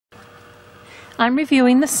I'm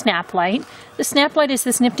reviewing the Snap Lite. The Snap Lite is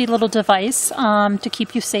this nifty little device to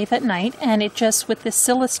keep you safe at night, and it just, with this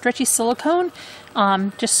stretchy silicone,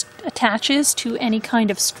 just attaches to any kind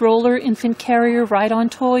of stroller, infant carrier, ride-on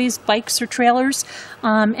toys, bikes or trailers,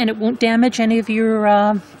 and it won't damage any of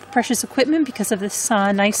your precious equipment because of this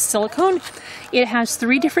nice silicone. It has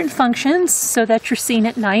 3 different functions so that you're seen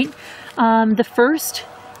at night. The first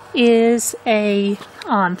is a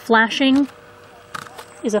flashing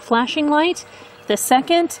light. The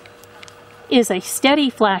second is a steady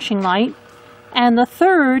flashing light, and the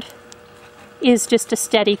third is just a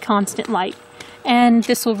steady constant light. And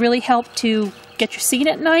this will really help to get you seen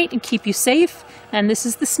at night and keep you safe. And this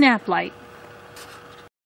is the Snap Lite.